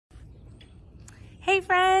Hey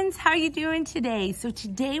friends, how are you doing today? So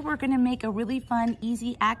today we're gonna make a really fun,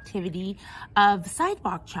 easy activity of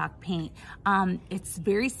sidewalk chalk paint. It's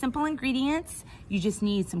very simple ingredients. You just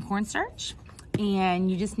need some cornstarch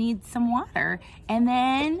and you just need some water and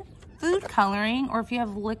then food coloring, or if you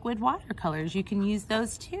have liquid watercolors, you can use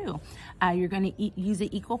those too. You're gonna use an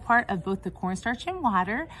equal part of both the cornstarch and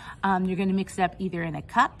water. You're gonna mix it up either in a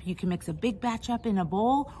cup, you can mix a big batch up in a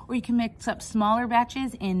bowl, or you can mix up smaller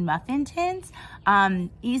batches in muffin tins.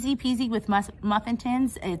 Easy peasy with muffin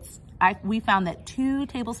tins. We found that 2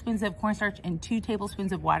 tablespoons of cornstarch and 2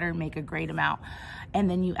 tablespoons of water make a great amount. And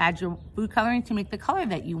then you add your food coloring to make the color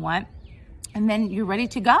that you want. And then you're ready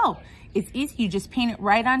to go. It's easy, you just paint it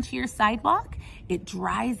right onto your sidewalk. It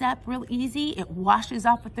dries up real easy. It washes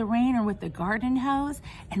off with the rain or with the garden hose.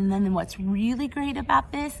 And then what's really great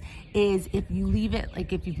about this is if you leave it,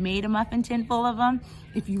 like if you've made a muffin tin full of them,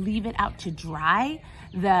 if you leave it out to dry,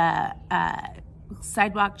 the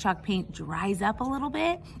sidewalk chalk paint dries up a little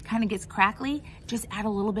bit, kind of gets crackly. Just add a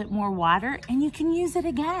little bit more water and you can use it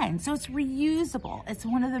again. So it's reusable. It's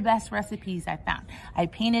one of the best recipes I found. I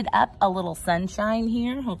painted up a little sunshine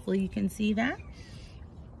here. Hopefully you can see that.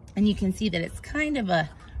 And you can see that it's kind of a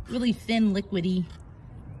really thin, liquidy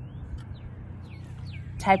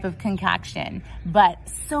type of concoction, but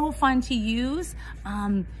so fun to use.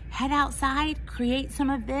 Head outside, create some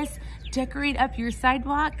of this, decorate up your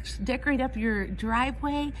sidewalk, decorate up your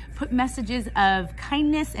driveway, put messages of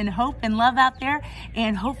kindness and hope and love out there,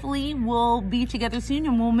 and hopefully we'll be together soon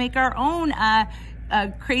and we'll make our own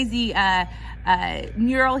crazy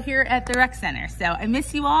mural here at the rec center. So I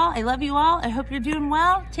miss you all, I love you all, I hope you're doing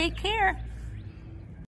well, take care.